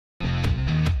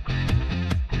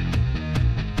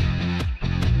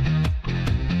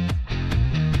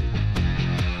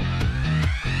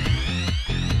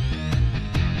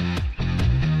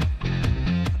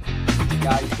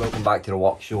welcome back to the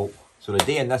workshop. So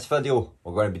today in this video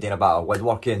we're going to be doing a bit of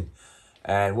woodworking,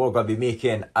 and we're going to be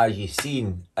making, as you've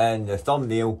seen in the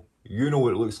thumbnail, you know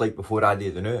what it looks like before I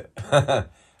do the note,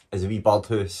 is a wee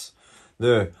birdhouse.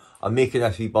 Now I'm making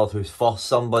this wee birdhouse for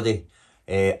somebody,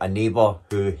 a neighbour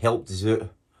who helped us out.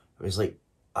 It was like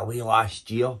away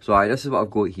last year. So this is what I've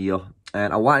got here,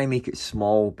 and I want to make it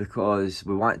small because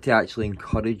we want to actually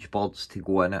encourage birds to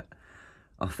go in it.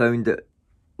 I found that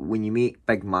when you make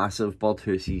big massive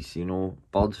birdhouses, you know,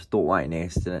 birds don't want to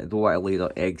nest in it, they don't want to lay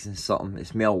their eggs in something.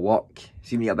 It's more work.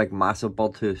 See, when you get a big massive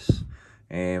birdhouse,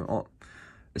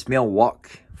 it's more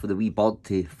work for the wee bird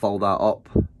to fill that up.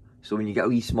 So when you get a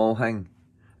wee small thing,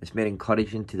 it's more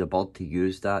encouraging to the bird to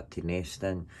use that to nest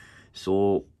in.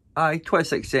 So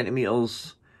 26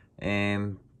 centimetres,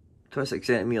 26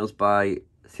 centimetres by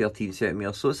 13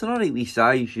 centimetres, so it's an alright wee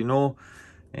size, you know.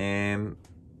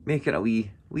 Making a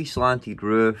wee slanted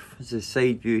roof. There's a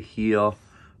side view here,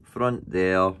 front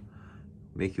there,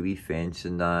 make a wee fence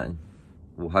and that, and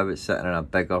we'll have it sitting in a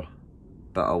bigger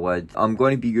bit of wood. I'm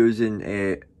going to be using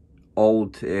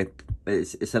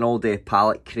it's an old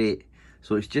pallet crate,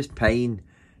 so it's just pine.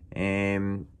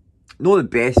 Not the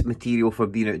best material for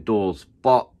being outdoors,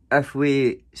 but if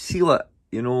we seal it,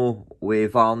 you know,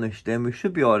 with varnish, then we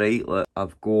should be alright. Like,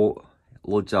 I've got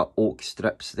loads of oak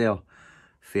strips there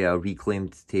for a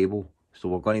reclaimed table, so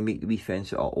we're going to make the wee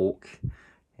fence out of oak,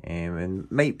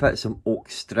 and might put some oak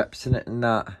strips in it and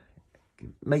that,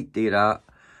 might do that.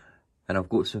 And I've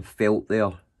got some felt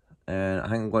there, and I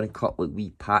think I'm going to cut like wee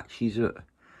patches out,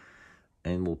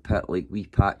 and we'll put like wee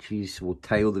patches, we'll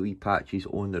tile the wee patches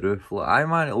on the roof. Like,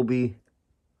 man, it'll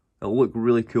look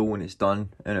really cool when it's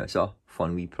done, and it's a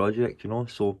fun wee project, you know.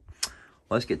 So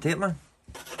let's get to it, man.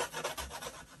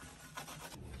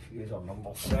 Here's our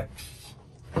number 6.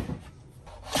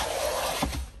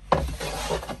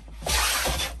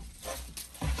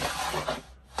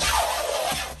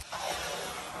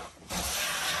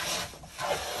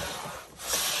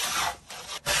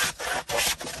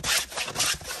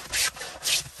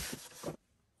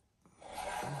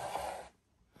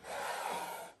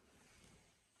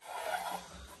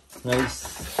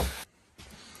 Nice.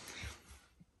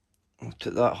 I'll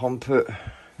take that hump out.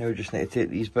 Now we just need to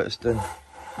take these bits down.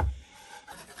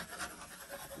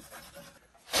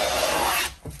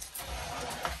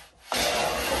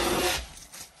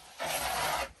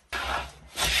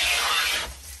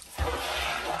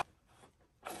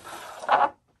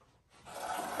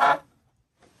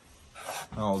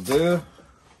 That'll do.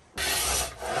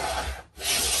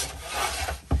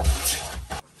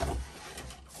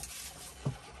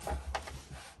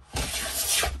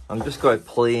 I'm just going to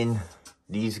plane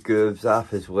these grooves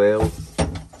off as well.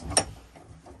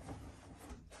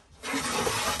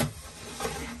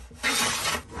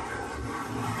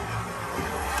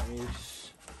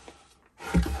 Nice.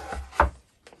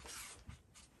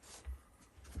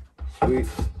 Sweet.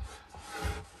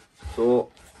 So,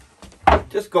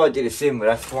 just got to do the same with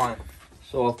this one.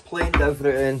 So I've planed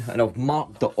everything and I've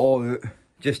marked it all out,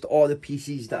 just all the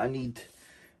pieces that I need.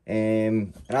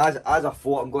 And as I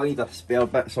thought, I'm going to need a spare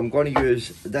bit, so I'm going to use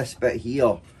this bit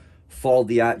here for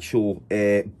the actual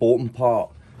bottom part.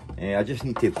 I just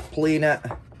need to plane it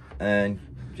and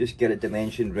just get it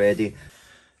dimensioned ready.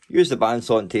 Use the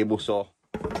bandsaw and table saw.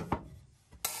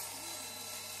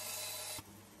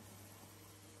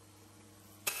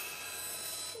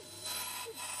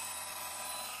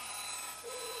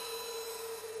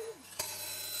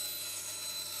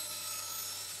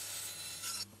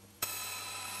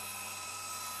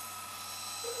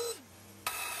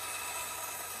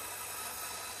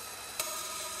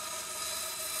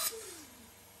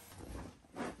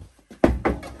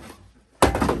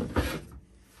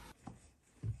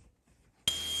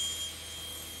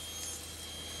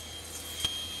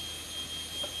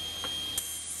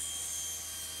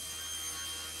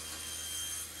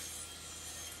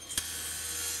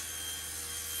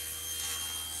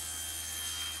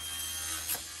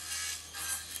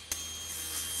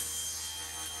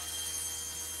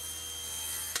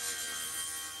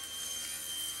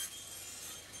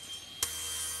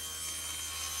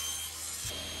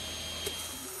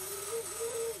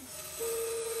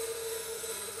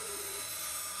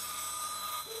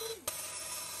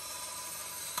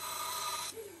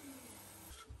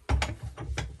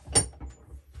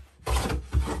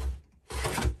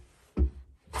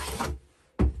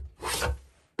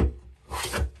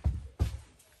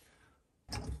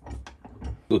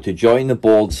 So to join the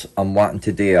boards, I'm wanting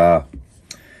to do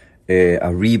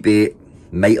a rebate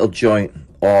miter joint,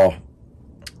 or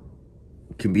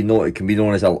it can be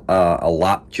known as a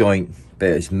lap joint, but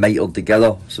it's mitered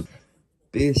together. So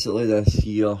basically this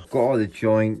here, got all the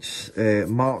joints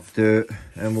marked out,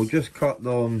 and we'll just cut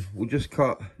them, we'll just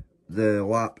cut the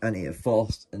lap into it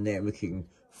first, and then we can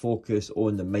focus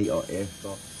on the mitre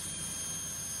after.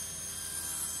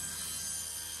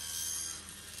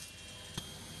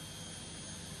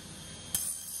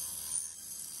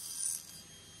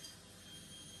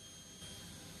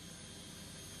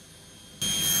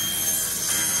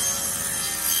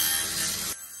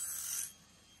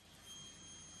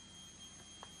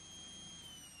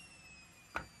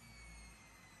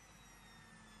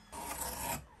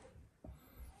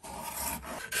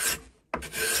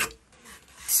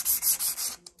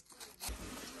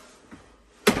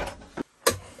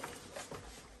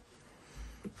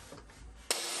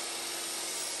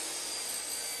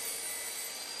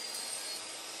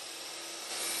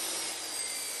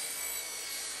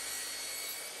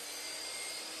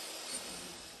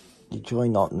 They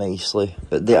join up nicely,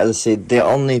 but they, as I said, they're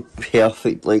only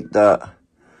perfect like that.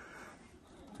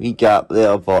 Wee gap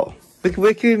there, but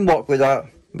we can work with that.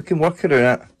 We can work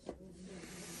around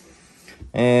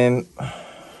it.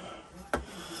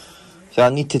 So I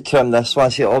need to trim this one.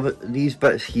 See, all these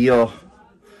bits here,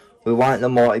 we want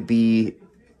them all to be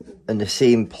in the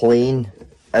same plane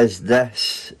as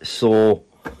this. So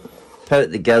put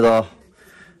it together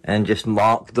and just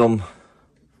mark them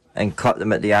and cut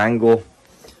them at the angle.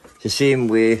 The same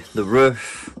way the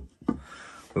roof,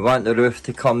 we want the roof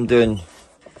to come down.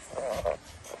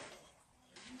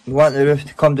 We want the roof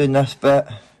to come down this bit,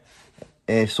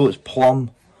 so it's plumb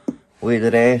with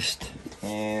the rest.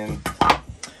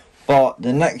 But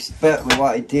the next bit we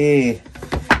want to do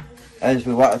is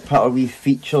we want to put our wee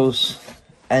features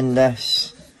in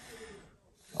this,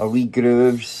 our wee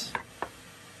grooves.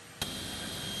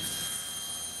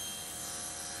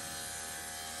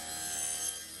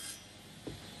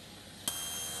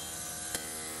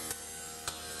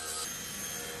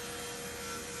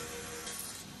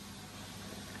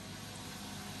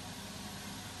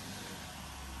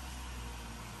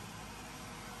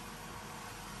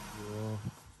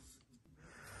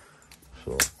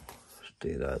 So let's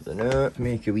do that now.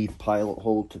 Make a wee pilot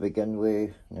hole to begin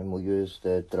with, and then we'll use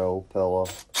the drill pillar.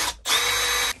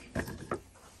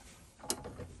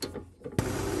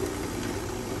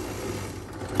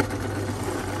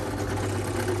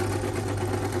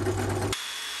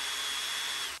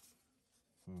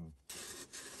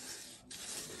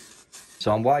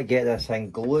 So I'm going to get this thing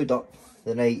glued up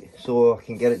the night so I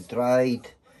can get it dried,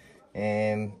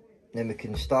 then we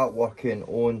can start working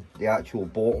on the actual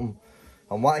bottom.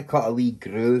 I want to cut a wee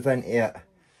groove into it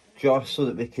just so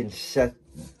that we can sit,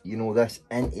 you know, this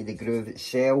into the groove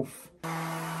itself.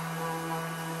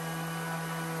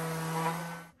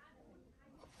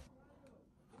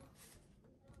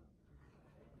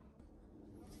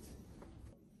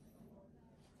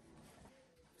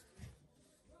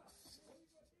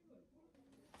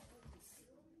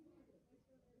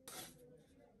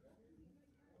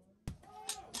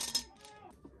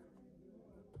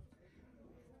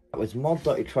 It was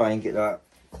murder to try and get that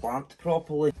clamped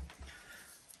properly. It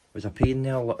was a pain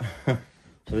there, look. So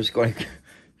I'm just going to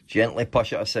gently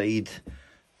push it aside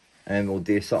and we'll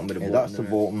do something with the bottom. That's the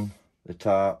bottom, the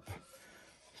top.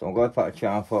 So I'm going to put a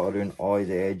chamfer around all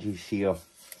the edges here.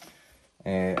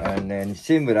 And then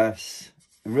same with this.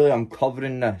 Really I'm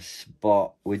covering this,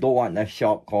 but we don't want this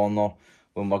sharp corner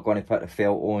when we're going to put the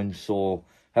felt on. So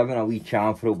having a wee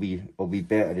chamfer will be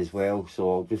better as well.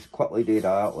 So I'll just quickly do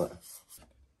that. Look.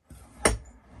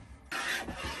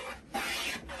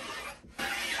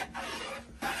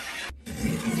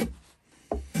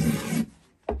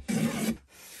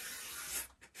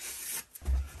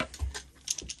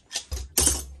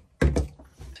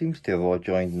 Seems to have all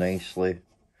joined nicely.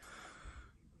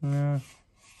 Yeah,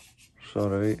 it's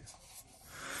alright.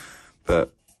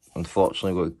 But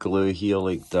unfortunately got glue here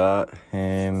like that.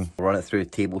 Run it through a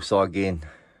table saw again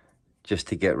just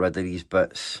to get rid of these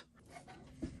bits.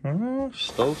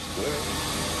 Still square.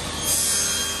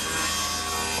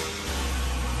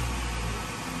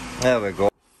 There we go.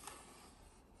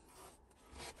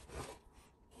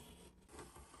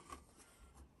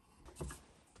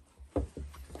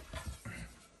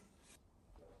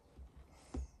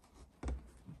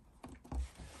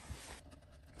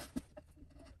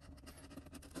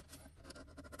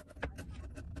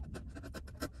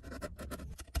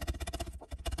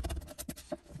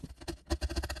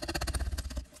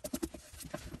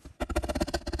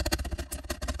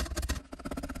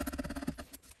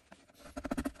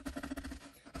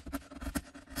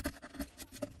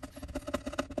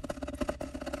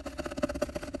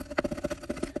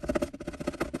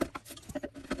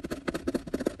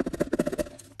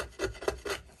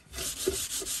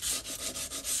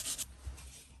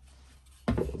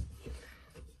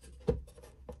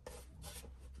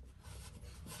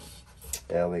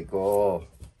 There we go.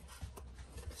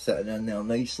 Sitting in there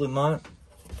nicely, man.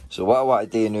 So what I want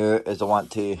to do now is I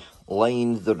want to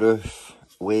line the roof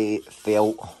with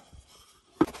felt.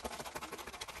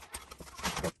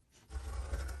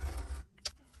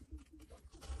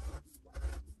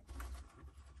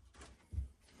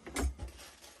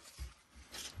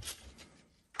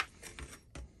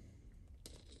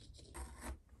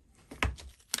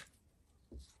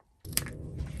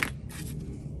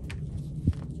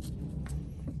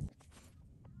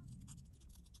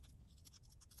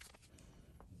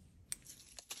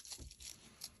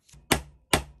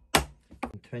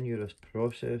 Continue this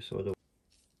process or the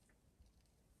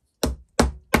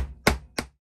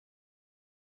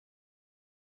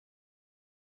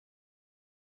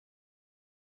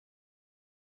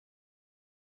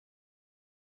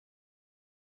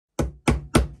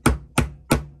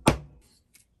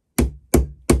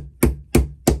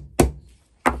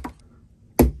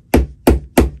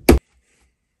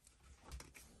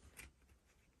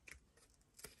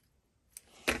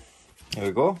there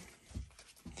we go.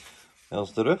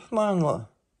 There's the roof, man. Look.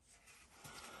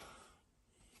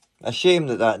 A shame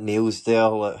that that nail's there,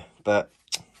 look, but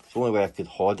it's the only way I could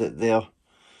hold it there.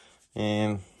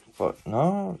 But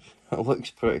no, it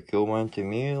looks pretty cool, man, to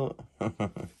me. Look.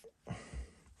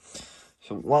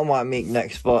 So what I want to make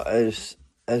next but is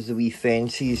the wee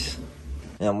fences,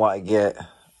 and I want to get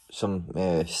some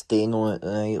stain on it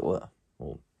tonight. Look.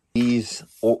 These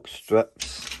oak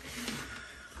strips.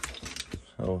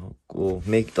 I'll go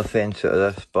make the fence out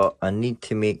of this, but I need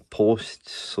to make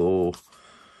posts, so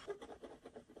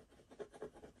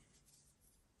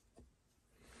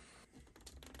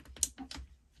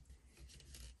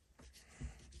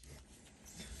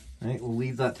right, we'll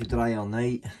leave that to dry all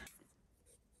night.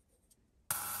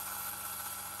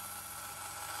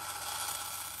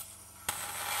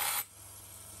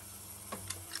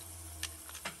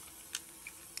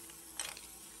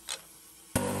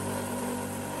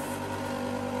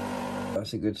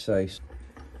 That's a good size.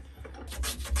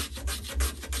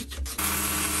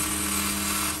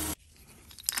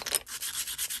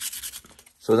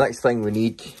 So the next thing we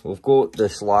need, we've got the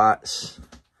slats,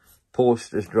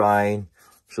 post is drying,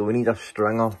 so we need a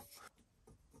stringer.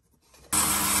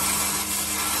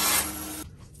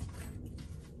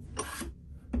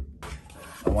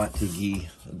 I want to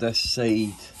give this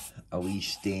side a wee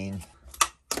stain.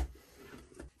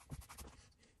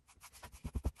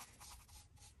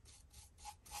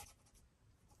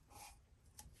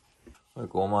 There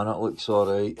we go, man, that looks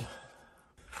alright.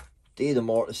 Do the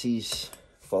mortises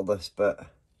for this bit.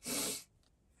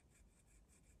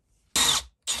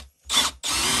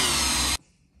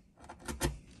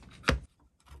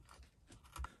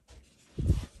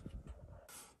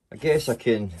 I guess I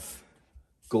can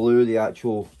glue the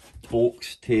actual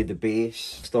bolts to the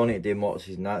base. Still need to do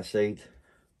mortises on that side.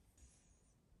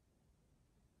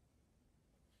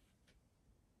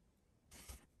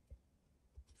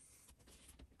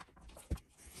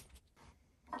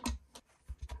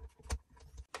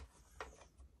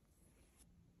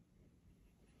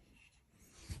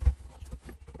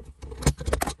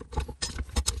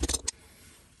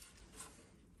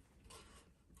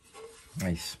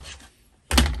 Nice.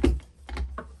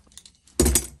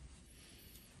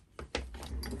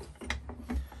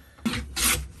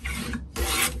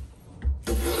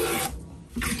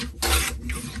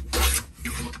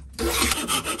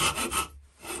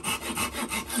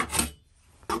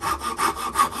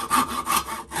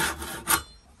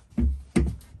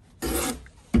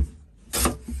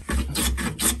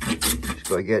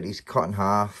 Got to get these cut in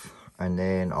half and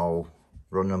then I'll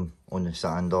run them on the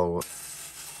sander.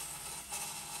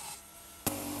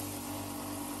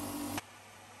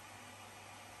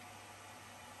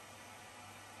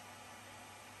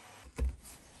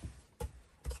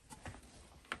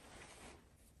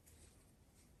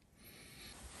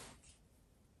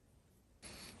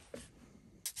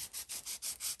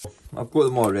 I've got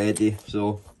them all ready,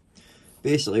 so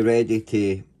basically ready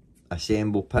to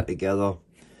assemble, put together.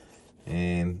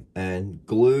 And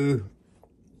glue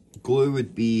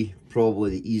would be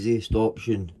probably the easiest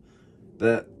option,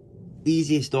 but the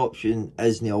easiest option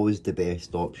isn't always the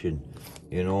best option,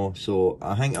 you know. So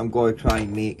I think I'm going to try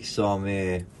and make some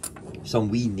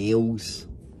wee nails.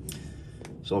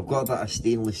 So I've got a bit of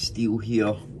stainless steel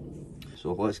here,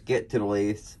 so let's get to the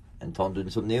lathe and turn down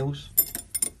some nails.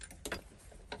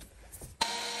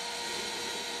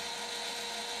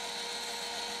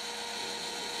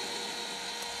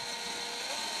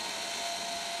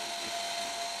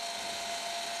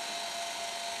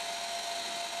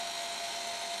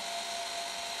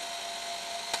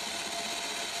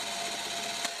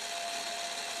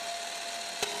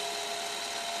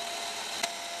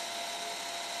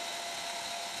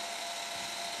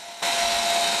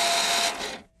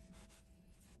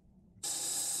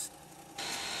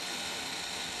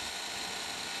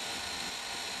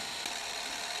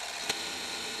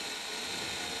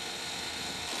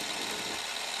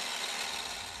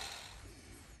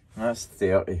 That's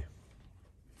 30.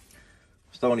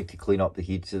 Still need to clean up the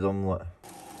heads of them. Look.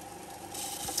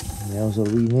 There's our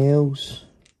wee nails.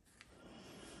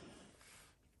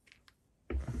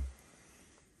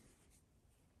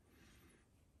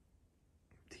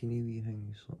 Teeny wee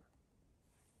things. Look.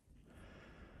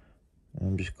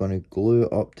 I'm just going to glue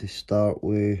it up to start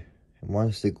with, and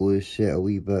once the glue's set a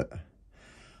wee bit,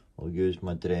 I'll use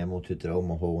my Dremel to drill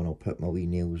my hole and I'll put my wee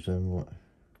nails in. Look.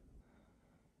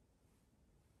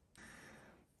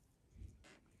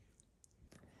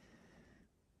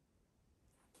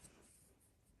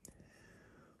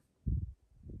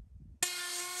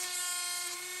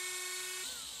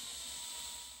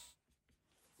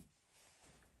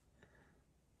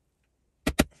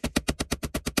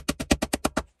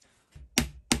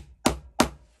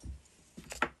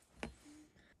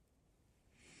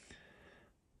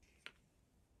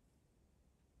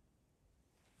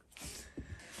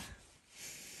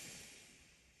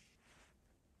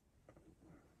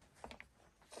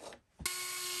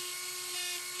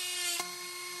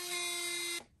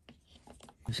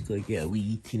 Just gotta get a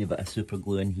wee teeny bit of super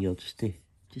glue in here just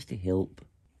to help.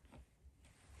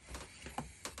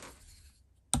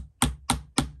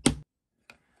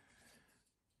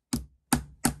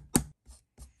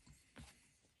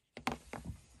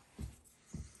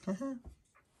 That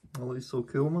looks so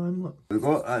cool, man. Look. We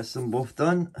got that's them both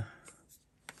done.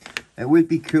 It would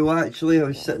be cool actually, I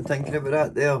was sitting thinking about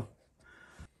that there.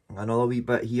 Another wee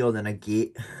bit here, then a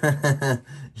gate.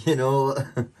 You know,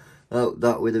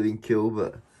 that would have been cool,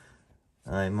 but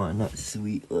aye man, that's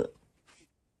sweet. Look.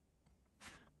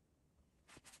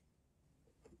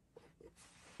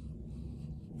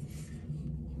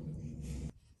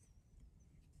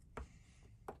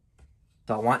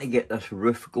 So I want to get this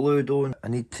roof glued on. I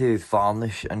need to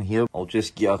varnish in here. I'll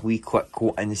just get a wee quick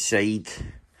coat inside.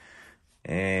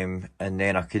 And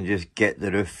then I can just get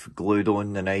the roof glued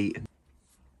on the night.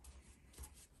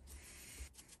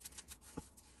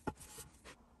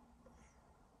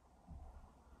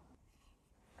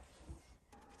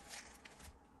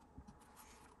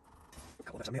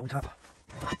 Got lots of metal on top.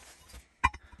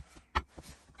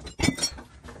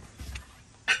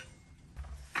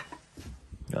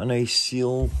 Got a nice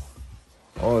seal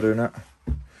all around it.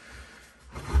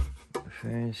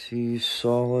 Fancy,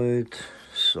 solid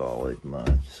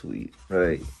man, sweet.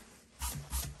 Right.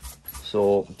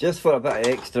 So just for a bit of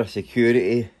extra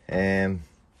security,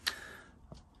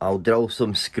 I'll drill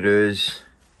some screws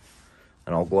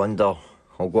and I'll go under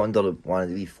one of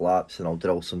the wee flaps and I'll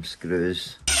drill some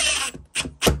screws.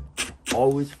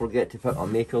 Always forget to put my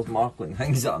maker's mark on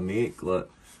things that I make,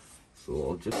 look.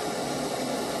 So I'll just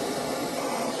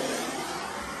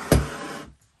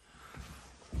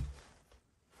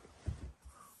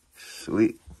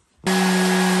sweet.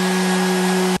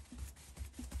 I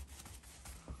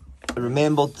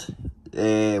remembered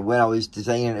when I was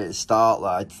designing it at the start that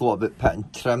I'd thought about putting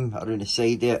trim around the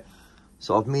side of it.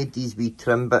 So I've made these wee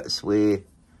trim bits with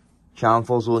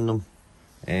chamfers on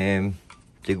them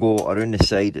to go around the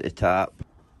side at the top.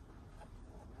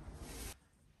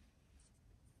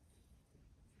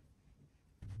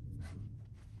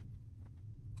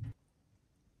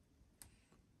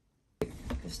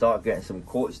 Start getting some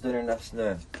coats down in this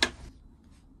now.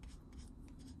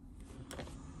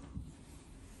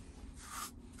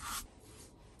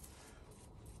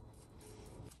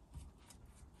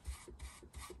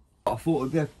 I thought it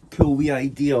would be a cool wee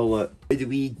idea, like the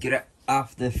wee grit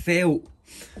off the felt,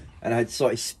 and I'd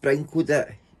sort of sprinkled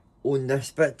it on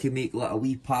this bit to make like a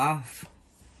wee path.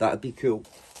 That'd be cool.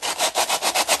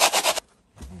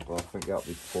 Well, I think that'll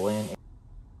be plenty.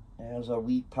 There's a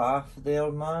wee path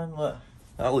there, man. Look.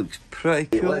 That looks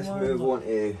pretty cool. Let's move on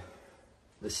to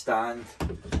the stand.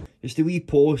 Just a wee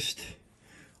post,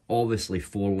 obviously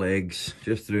 4 legs,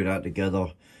 just threw that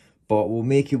together. But we'll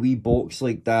make a wee box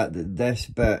like that this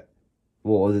bit,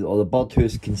 or the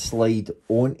birdhouse can slide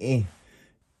onto.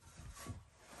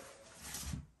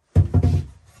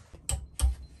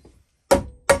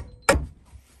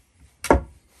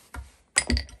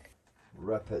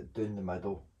 Rip it down the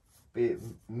middle,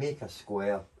 make a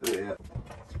square out of it.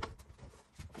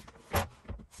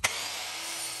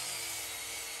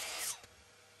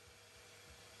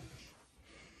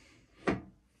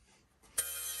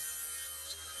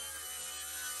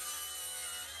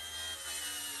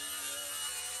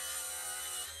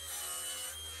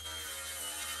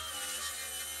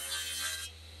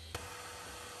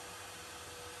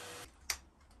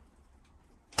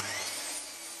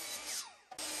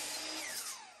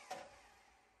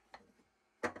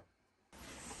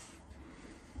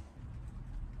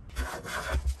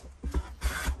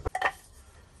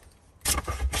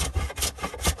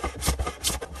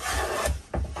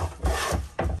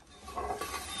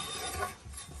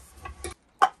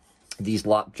 these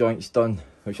lap joints done,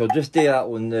 which I'll just do that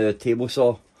on the table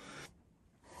saw.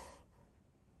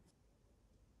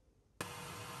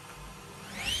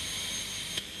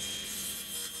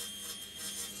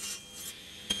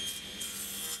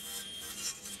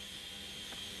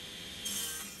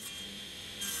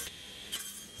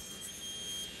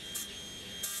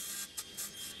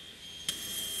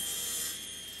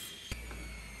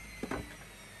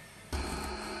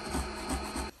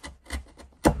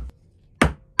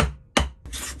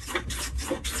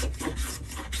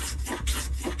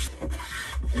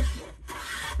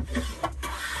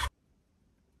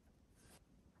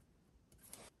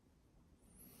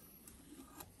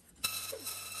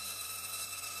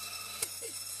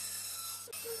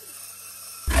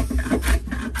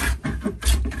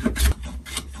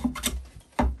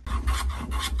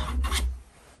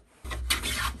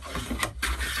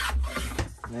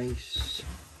 Nice.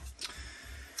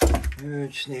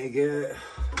 Just need to get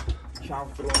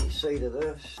chamfer on each side of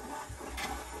this.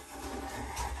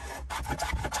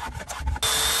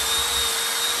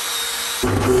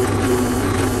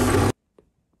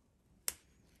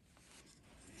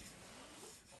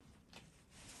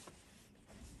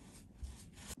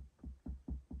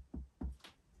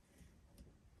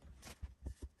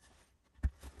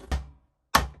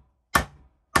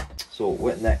 So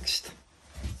what next?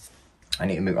 I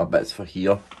need to make my bits for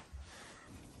here.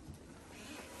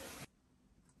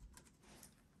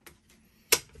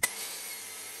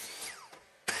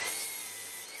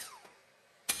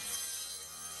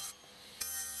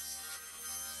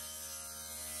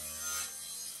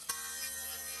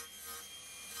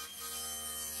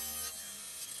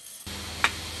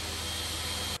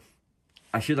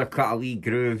 I should have cut a wee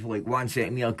groove, like 1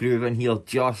 centimetre groove in here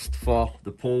just for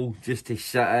the pole, just to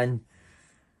sit in.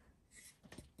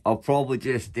 I'll probably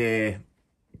just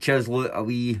chisel out a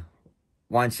wee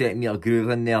 1 centimetre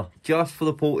groove in there, just for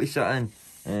the pole to sit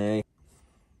in.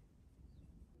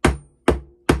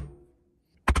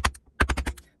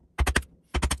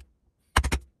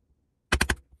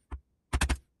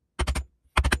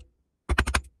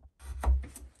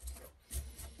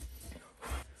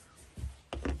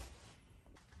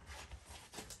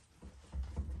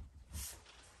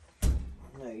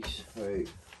 Nice, right.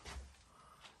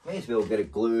 May as well get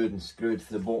it glued and screwed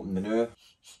to the bottom now.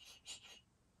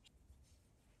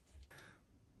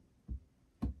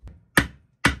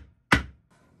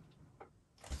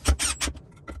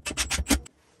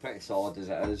 Pretty solid as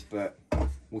it is, but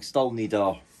we'll still need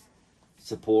our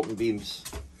supporting beams.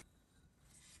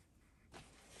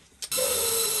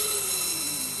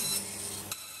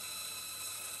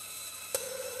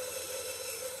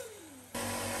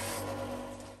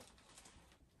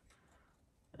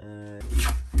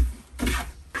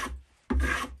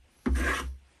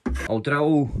 I'll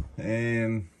drill,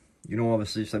 you know,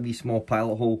 obviously just a wee small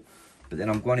pilot hole, but then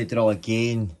I'm going to drill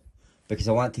again because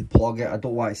I want to plug it. I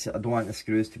don't want the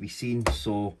screws to be seen,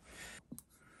 so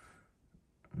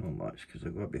not much because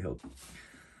I've got to be held.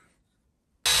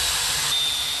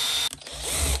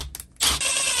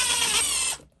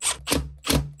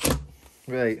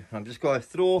 Right, I'm just going to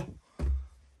throw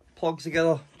plugs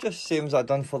together, just same as I've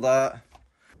done for that.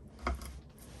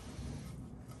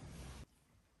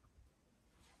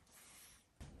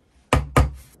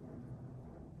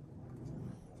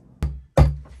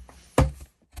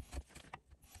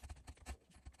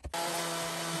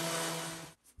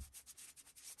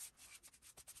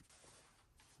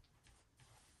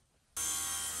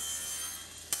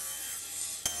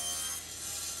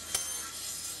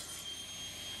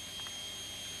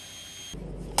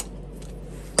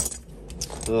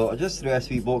 So I just threw this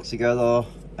wee box together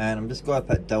and I'm just going to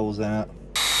put dowels in it.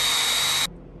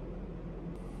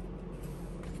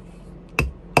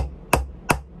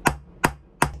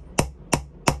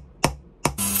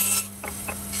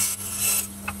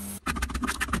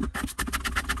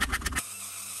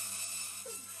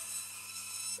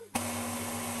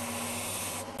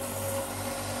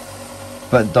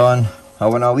 Bit done. I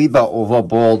went a wee bit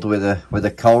overboard with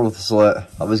the curves.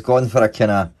 Like, I was going for a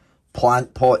kind of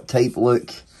plant pot type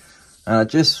look, and I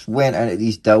just went into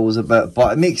these dowels a bit,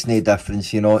 but it makes no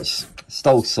difference, you know, it's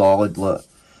still solid. Look,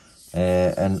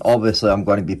 and obviously I'm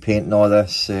going to be painting all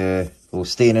this, well,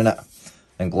 staining it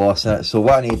and glossing it. So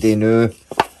what I need to do now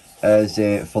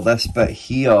is for this bit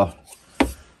here,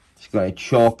 just going to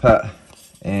chop it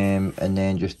and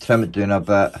then just trim it down a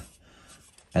bit,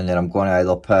 and then I'm going to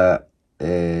either put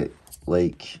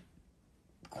like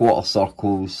quarter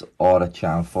circles or a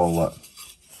chamfer. Look.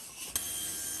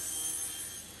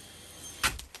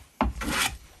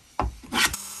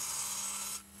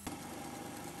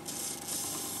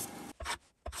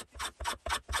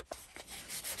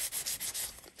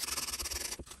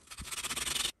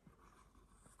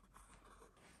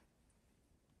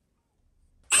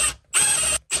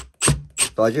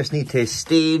 So I just need to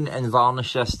stain and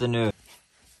varnish this now.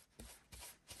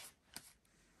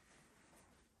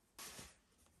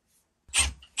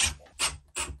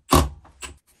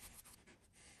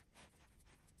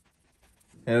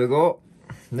 There we go.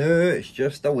 Now it's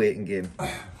just a waiting game.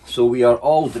 So we are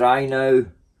all dry now.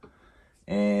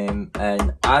 And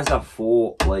as I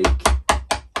thought, like,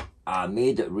 I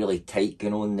made it really tight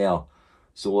going on there.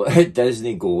 So it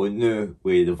doesn't go in now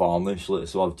with the varnish. Like,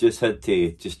 so I've just had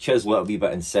to just chisel it a wee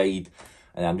bit inside.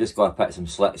 And I'm just going to put some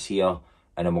slits here.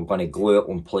 And then we're going to glue it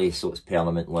in place so it's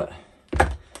permanent. Like,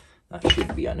 that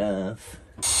should be enough.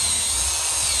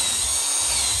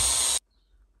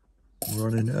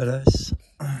 Running out of this.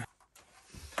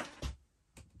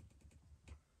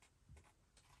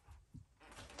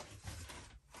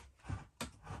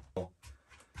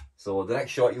 So the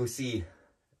next shot you'll see,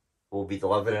 we'll be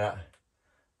delivering it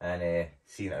and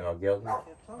seeing it in our garden.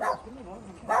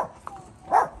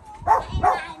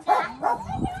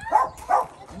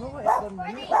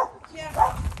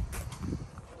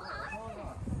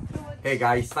 Hey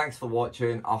guys, thanks for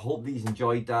watching. I hope these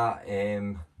enjoyed that.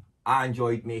 I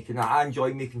enjoyed making that. I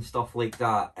enjoy making stuff like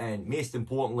that, and most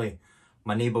importantly,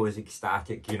 my neighbour was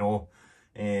ecstatic, you know.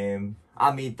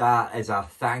 I made that as a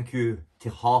thank you to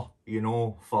her, you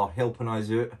know, for helping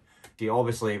us out. She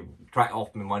obviously tried to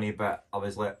offer me money, but I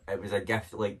was like, it was a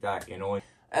gift like that, you know. It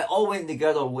all went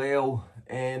together well,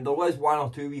 and there was one or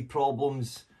two wee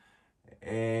problems.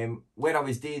 When I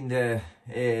was doing the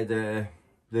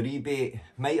rebate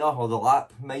mitre, or the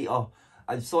lap mitre,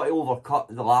 I sort of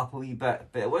overcut the lap a wee bit,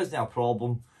 but it wasn't a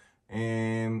problem.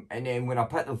 And then when I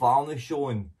put the varnish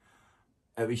on,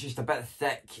 it was just a bit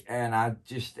thick, and I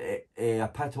just I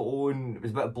put it on. It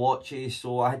was a bit blotchy,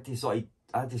 so I had to sort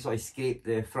of scrape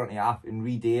the front half and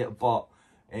redo it. But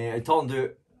it turned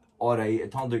out alright.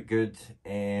 It turned out good.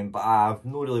 But I've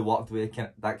not really worked with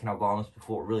that kind of varnish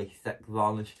before. Really thick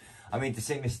varnish. I made the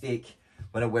same mistake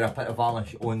when I put the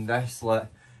varnish on this. Like,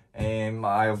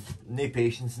 I have no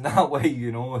patience in that way,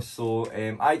 you know. So,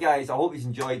 hi guys, I hope you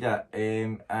enjoyed it.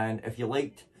 And if you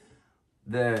liked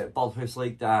the birdhouse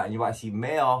like that and you want to see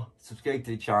more, subscribe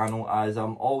to the channel, as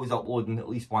I'm always uploading at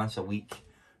least once a week.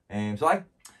 So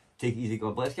take it easy,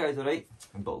 God bless guys, alright,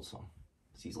 and build some.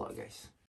 See you later guys.